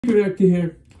Reactor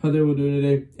here. How they will do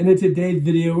today? And in today's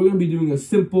video, we're gonna be doing a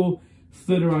simple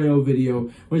Slither.io video.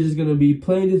 We're just gonna be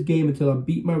playing this game until I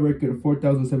beat my record of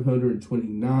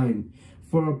 4,729.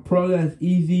 For a pro, that's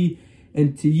easy.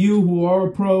 And to you who are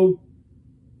a pro,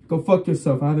 go fuck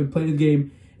yourself. I haven't played this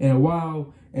game in a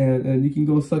while, and you can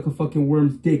go suck a fucking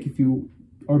worm's dick if you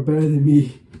are better than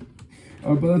me.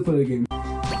 Alright, but let's play the game.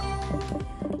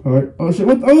 Alright. Oh shit!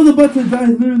 What? Oh, the button dies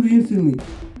literally instantly.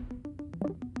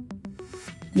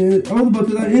 Yeah, I was about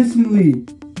to die instantly.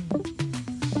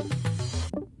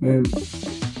 Man, I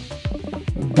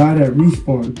died at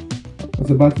respawn. I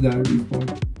was about to die at respawn.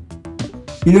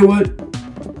 You know what?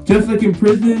 Just like in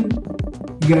prison,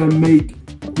 you gotta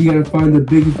find the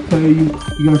biggest player. You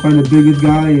gotta find the biggest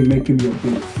guy and make him your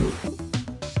bitch. So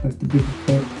that's the biggest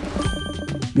part.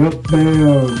 Yup,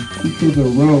 bam. 2 kills in a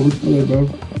row. What's good, bro?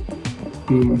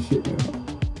 Getting my shit now.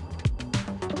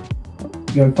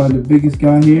 You gotta find the biggest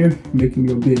guy here, make him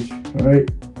your bitch, alright?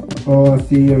 Oh, I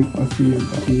see him, I see him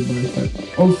by his side.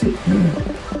 Oh shit!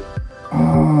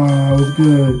 Ah, that was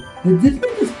good. Did this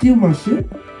nigga steal my shit?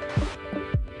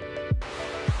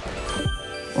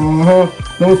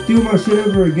 Don't steal my shit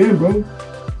ever again, bro.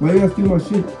 Why you gotta steal my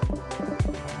shit? You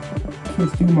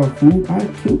can't steal my food. I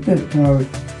killed that guy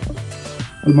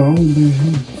with my own bare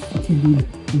hands. I can't do that.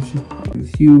 Oh shit.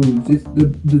 It's huge. It's the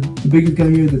biggest guy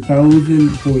here is 1,000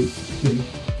 points. Okay.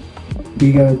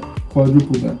 You gotta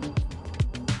quadruple that.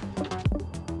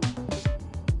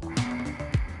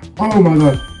 Oh my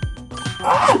god.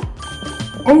 Ah!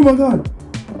 Oh my god.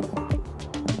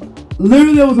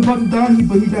 Literally I was about to die,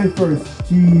 but he died first.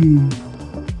 Jeez.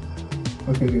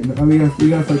 Okay, okay. I mean, you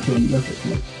gotta start killing. You gotta start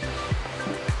killing.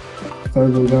 Sorry,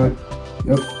 little guy.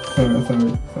 Yep. Sorry.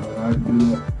 I do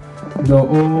that. The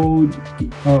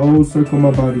old circle on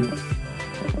my body.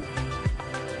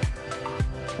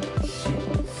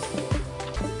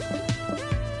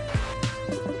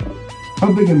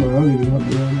 How big am I? I don't even know how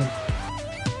big I am.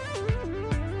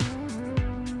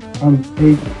 I'm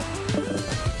 8.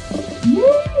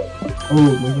 Oh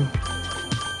my god.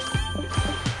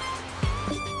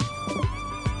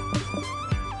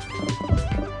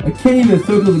 I can't even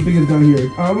circle the biggest guy here.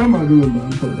 What am I doing,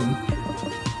 man?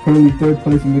 Currently 3rd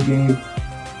place in the game.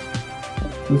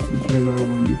 Let's see, turn on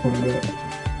when you point that.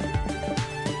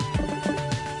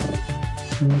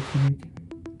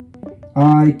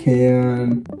 I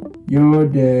can. You're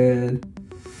dead.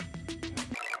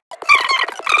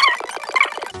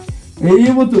 And you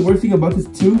know what the worst thing about this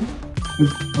too?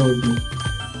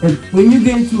 And when you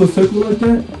get into a circle like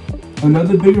that,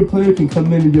 another bigger player can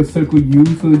come in and just circle you,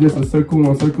 so it's just a circle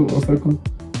on circle on circle.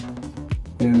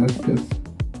 And that's just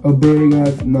a very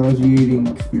nauseating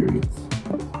experience.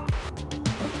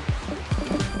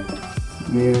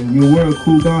 Man, you were a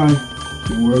cool guy.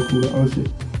 Oh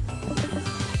shit.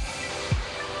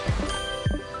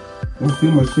 Don't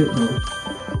steal my shit, bro.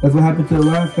 That's what happened to the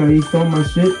last guy. He stole my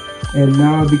shit, and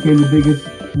now I became the biggest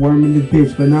worm in this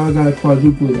bitch. But now I gotta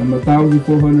quadruple it. I'm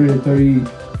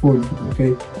 1,434.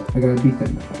 Okay, I gotta beat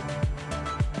that now.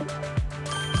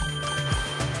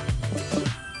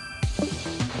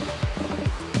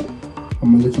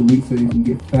 I'm gonna let you eat so you can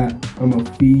get fat. I'm gonna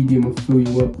feed you. I'm gonna fill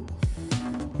you up.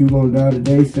 You gonna die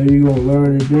today, so you gonna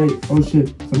learn today. Oh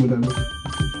shit, someone died.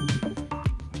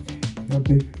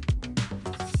 Okay.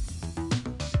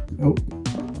 Oh.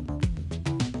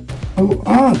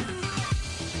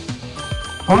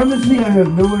 Honestly, I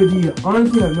have no idea. How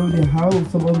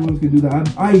some other ones can do that.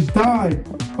 I died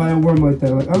by a worm like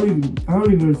that. Like I don't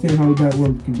even understand how that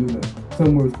worm can do that.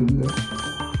 Some worms can do that.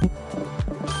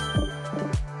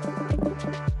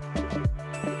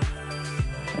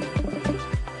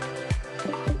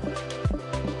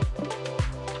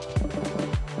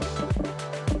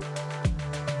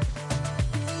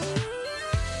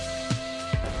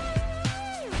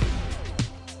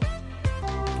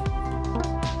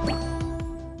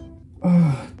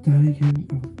 Die again.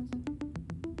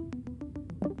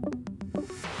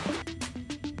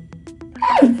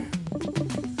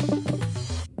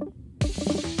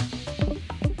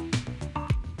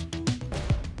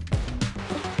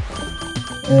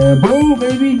 And boom,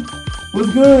 baby.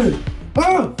 What's good?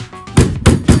 Oh!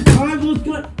 Alright, what's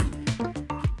good?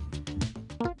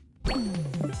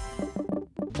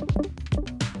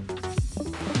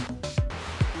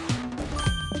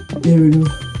 There we go.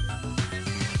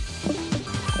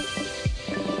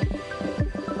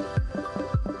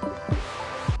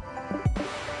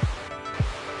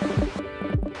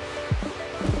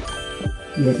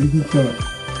 Yeah, you can try.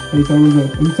 You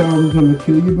thought I was gonna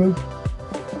kill you, bro?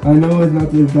 I know it's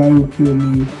not this guy who killed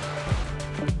me.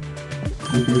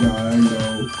 Because I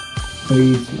know.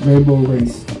 Please, Rainbow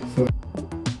Race. So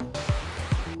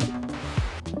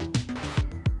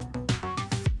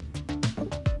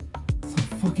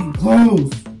fucking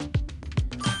close.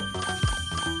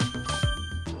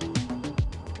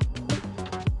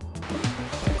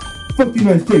 Fuck the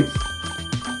United States.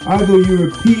 I go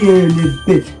European in this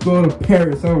bitch. Go to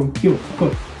Paris. I don't kill.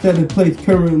 Fuck. 7th place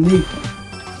currently.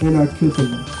 And I kill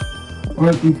someone.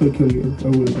 Honestly, could kill you. I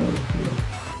would have died. Yeah.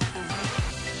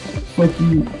 Fuck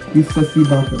you. You sussy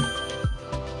baka.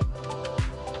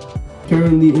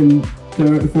 Currently in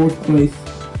 4th place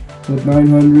with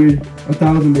 900.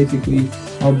 1,000 basically.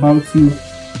 I'm about to.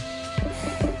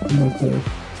 I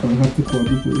have to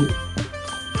quadruple it.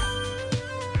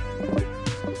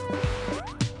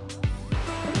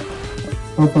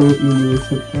 I'll probably email it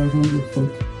to 500.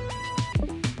 Fuck.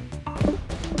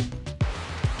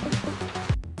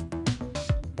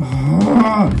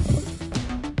 Ah!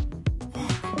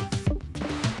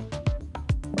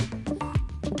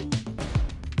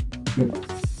 Yep.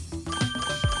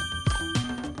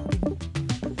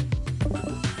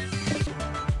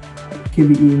 Can't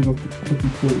be eating off the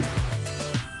fucking clothes.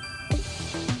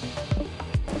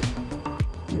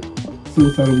 Yep.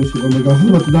 Suicidal mission. Oh my god, I'm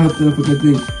about to die after that fucking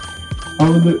thing.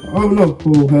 Oh no!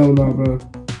 Oh hell no, bro.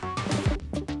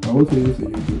 I will tell you this in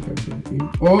your game capture.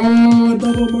 Oh,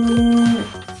 double murder!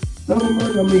 Double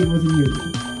murder! I mean, what's in here?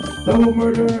 Double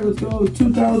murder! Let's go!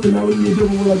 2,000. Now we need to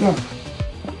double what I got.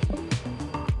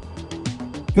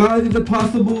 Guys, is it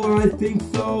possible? I think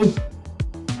so.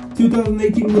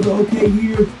 2018 was an okay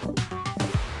year.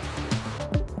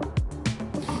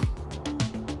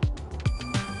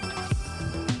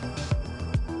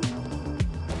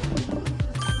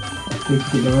 Thank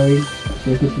you for dying.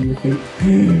 Thank you for your fate.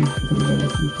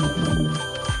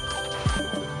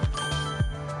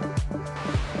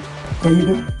 Are you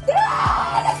done?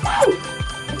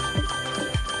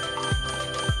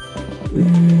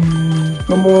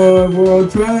 Come on, we're on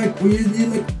track. We just need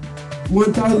like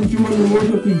 1,200 more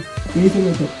something. Anything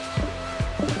like that.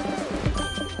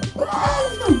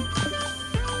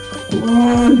 Come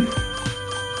on.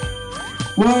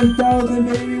 1,000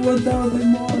 baby, 1,000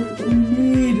 more. That's what we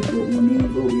need. That's what we need.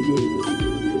 What we need.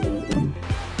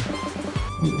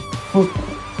 Fuck.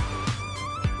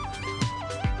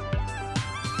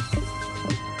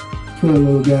 Kill a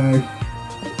little guy.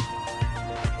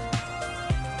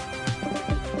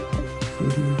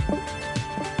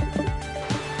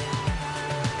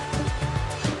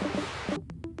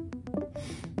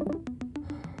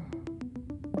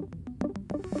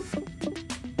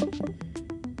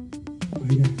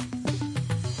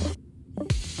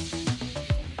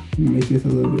 Make this a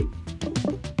little bit.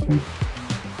 Okay.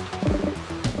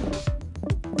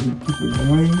 Thank you for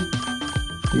dying.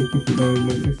 Thank you for dying,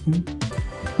 my next one.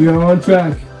 We are on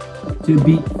track to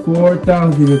beat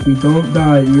 4,000. If we don't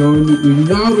die, we need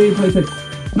to play second.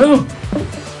 No!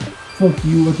 Fuck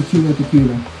you, what's the Q, not the Q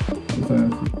now. That's all I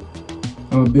have to.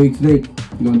 I'm a big snake.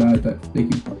 You're gonna die at that. Thank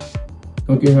you.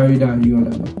 Don't care how you die, you're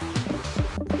gonna die now.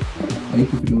 Thank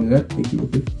you for doing that. Thank you, real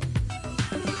quick.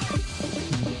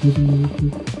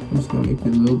 I'm just gonna make it a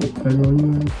little bit tighter on you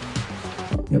guys.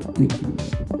 Yep, thank you.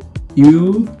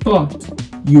 You thought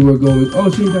you were going. Oh,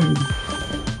 she died.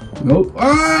 Nope.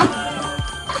 Ah!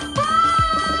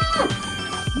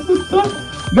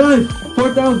 Guys,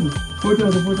 4,000.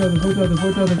 4,000, 4,000, 4,000,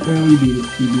 4,000. And we beat it.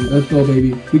 We beat it. Let's go,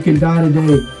 baby. We can die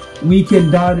today. We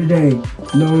can die today.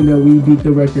 Knowing that we beat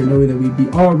the record. Knowing that we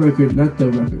beat our record. Not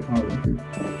the record. Our record.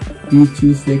 These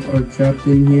two snakes are trapped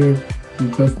in here.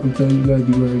 I'm telling you guys,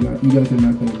 you guys are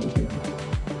not gonna make it.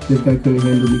 This guy couldn't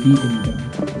handle the heat and he died.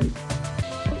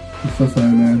 I'm so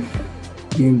sorry, man.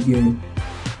 Game's game.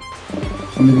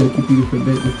 I'm just gonna keep you for a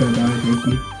bit. This guy died. Thank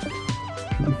you.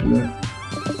 Thank you for that.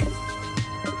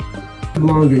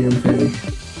 Longer, you know what I'm saying?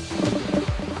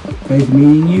 Nice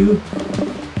meeting you.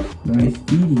 Nice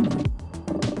eating you.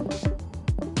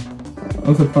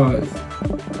 I'm surprised.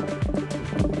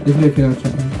 This guy cannot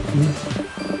check me.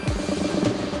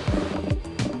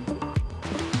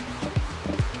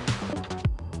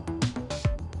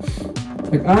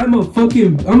 Like I'm a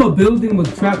building with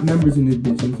trap members in this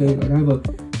bitch. I'm saying like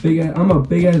I'm a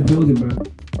big ass building, bro.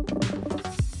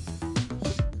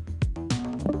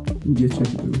 Let me just check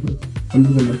it real quick. I'm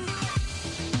just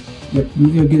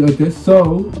gonna get like this.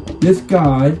 So this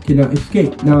guy cannot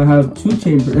escape. Now I have 2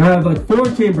 chambers. I have like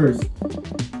 4 chambers.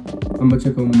 I'm gonna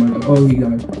check on my guy. Oh, he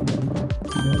died.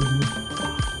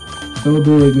 So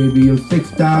big, baby. Yo,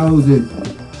 6,000.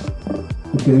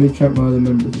 Okay, let me check my other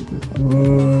members real quick.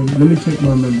 Let me check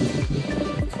my members real quick.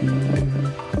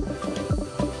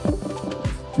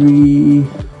 2, 3.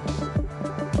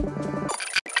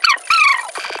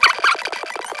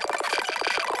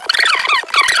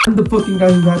 I'm the fucking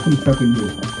guy who had them trapping you.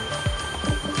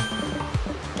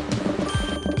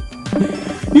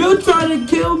 Yo! You trying to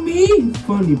kill me? It's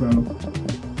funny, bro.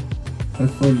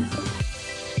 That's funny.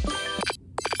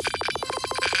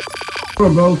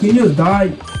 Bro, can you just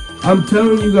die? I'm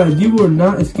telling you guys, you are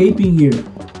not escaping here.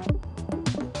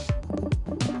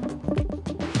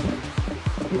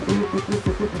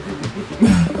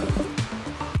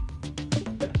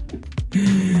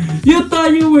 You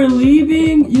thought you were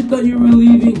leaving? You thought you were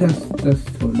leaving? That's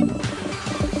funny.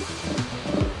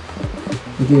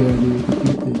 Okay, I do this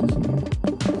one.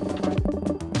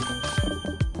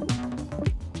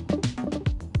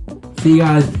 See,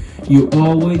 guys, you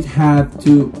always have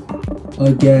to,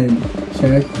 again,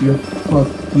 check your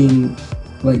fucking,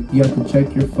 like, you have to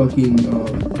check your fucking,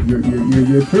 your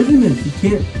imprisonments. You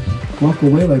can't walk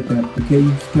away like that, okay?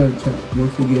 You just gotta check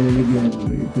once again and again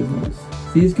your imprisonments.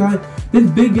 See this guy? This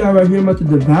big guy right here I'm about to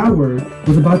devour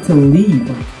was about to leave.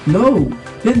 Like, no!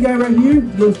 This guy right here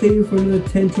is gonna stay here for another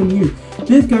 10, 20 years.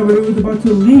 This guy right here was about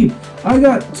to leave. I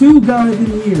got 2 guys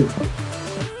in here.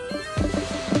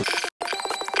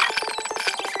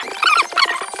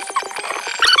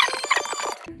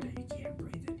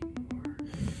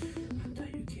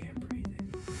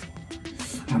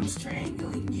 I'm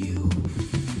strangling you.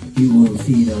 You won't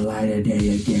see the light of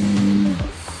day again.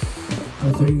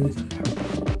 I'm strangling this.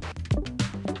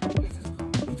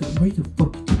 Where the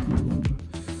fuck you going?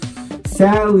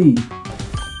 Sally!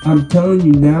 I'm telling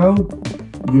you now,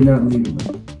 you're not leaving.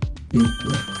 Big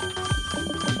threat.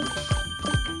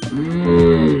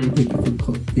 Thank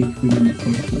you for getting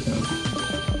close to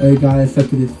 1,000. Hey guy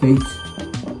accepted his fate.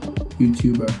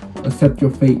 YouTuber, accept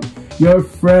your fate. Your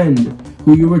friend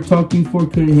who you were talking for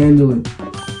couldn't handle it.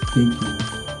 Thank you.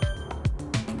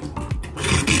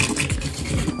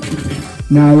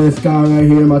 Now this guy right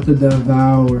here, I'm about to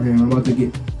devour him. I'm about to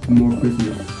get more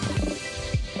prisoners.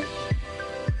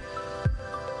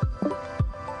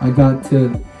 I got to.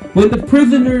 When the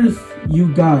prisoners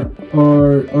you got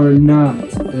are not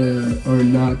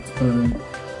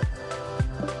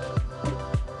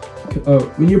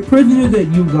when your prisoners that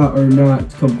you got are not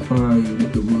complying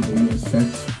with the rules of your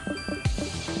set,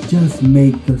 just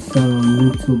make the cell a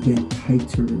little bit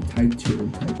tighter and tighter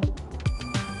and tighter.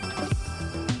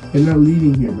 You're not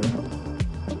leaving here, bro.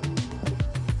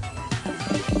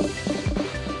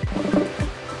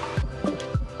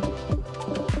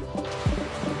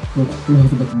 Look, I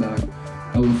was about to die.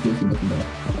 I was seriously about to die.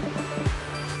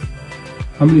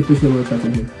 How many fish are trapped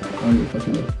in here? I don't even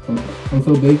fucking know. Oh, I'm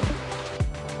so big.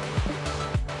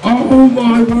 Oh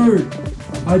my word!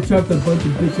 I trapped a bunch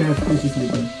of bitch ass fishes here,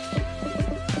 bro.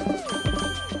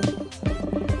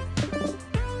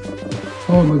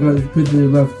 Oh my god, there's a prisoner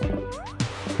left.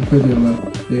 The prisoner left.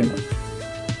 Damn.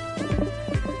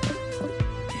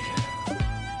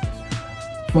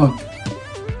 Fuck.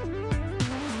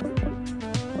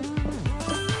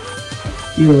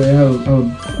 Either way, I have a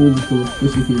pool full of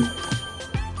fishes here.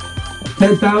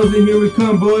 10,000, here we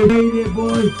come, boy. Made it,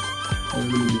 boy.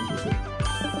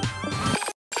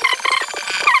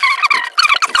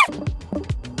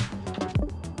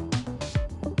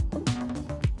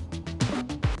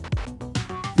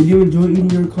 Did you enjoy eating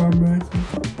your comrades?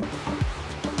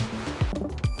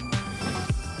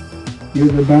 You're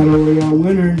the Battle Royale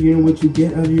winner. You know what you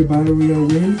get out of your Battle Royale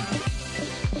win?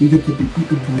 You get to be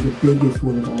eaten by the biggest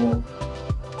one of all.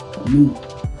 Me.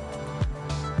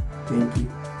 Thank you.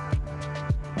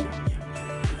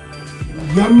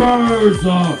 Yummers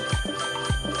up!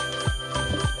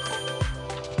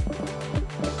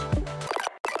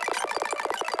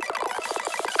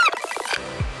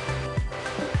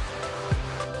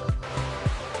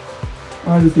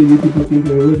 Honestly, these people think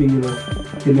they're living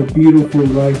in a beautiful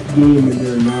life game and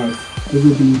they're not. They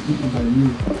will be eaten by me.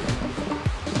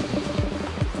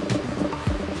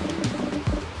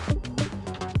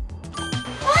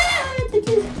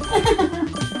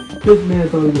 This man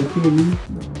thought he was gonna kill me.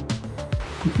 No.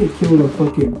 You can't kill a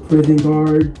fucking prison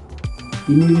guard.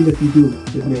 And even if you do,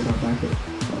 this man got back up.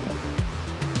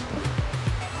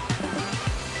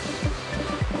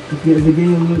 Is it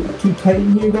getting a little too tight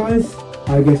in here, guys?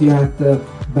 I guess you have to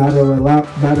battle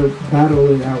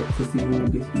it out to see who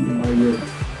gets eaten by your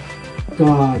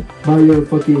god, by your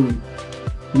fucking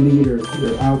leader,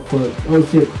 your output. Oh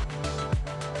shit.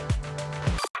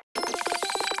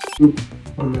 Oops.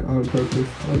 On purpose.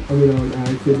 I mean on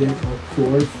accident, of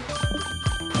course.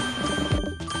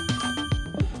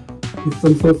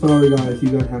 I'm so sorry guys, you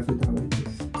don't have to die like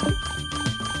this.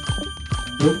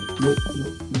 Nope.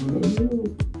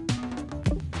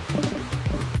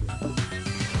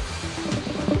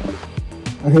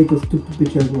 I hate this stupid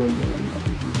bitch ass one.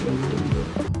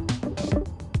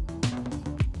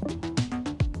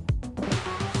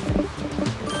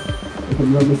 If I'm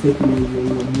not mistaken, there's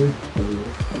anyone here.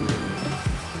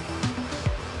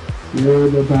 You're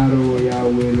the Battle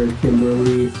Royale winner,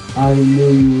 Kimberly. I knew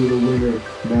you were the winner.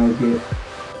 Now get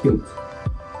killed.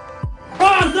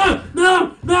 Oh, no!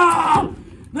 No! No!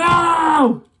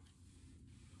 No!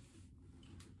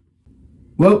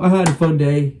 Well, I had a fun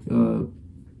day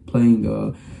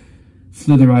playing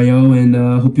Slither.io, and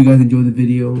hope you guys enjoyed the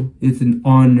video. It's an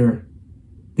honor.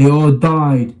 They all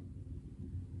died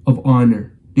of honor.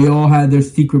 They all had their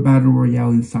secret battle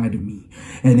royale inside of me.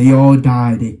 And they all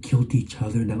died. They killed each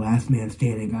other. And the last man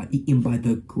standing got eaten by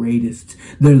the greatest,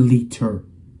 the leader,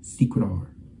 Secret R.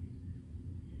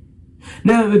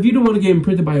 Now, if you don't want to get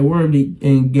imprinted by a worm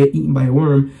and get eaten by a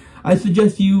worm, I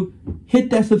suggest you hit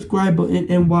that subscribe button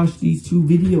and watch these two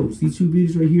videos. These two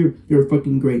videos right here, they're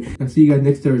fucking great. I'll see you guys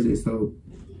next Thursday, so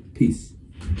peace.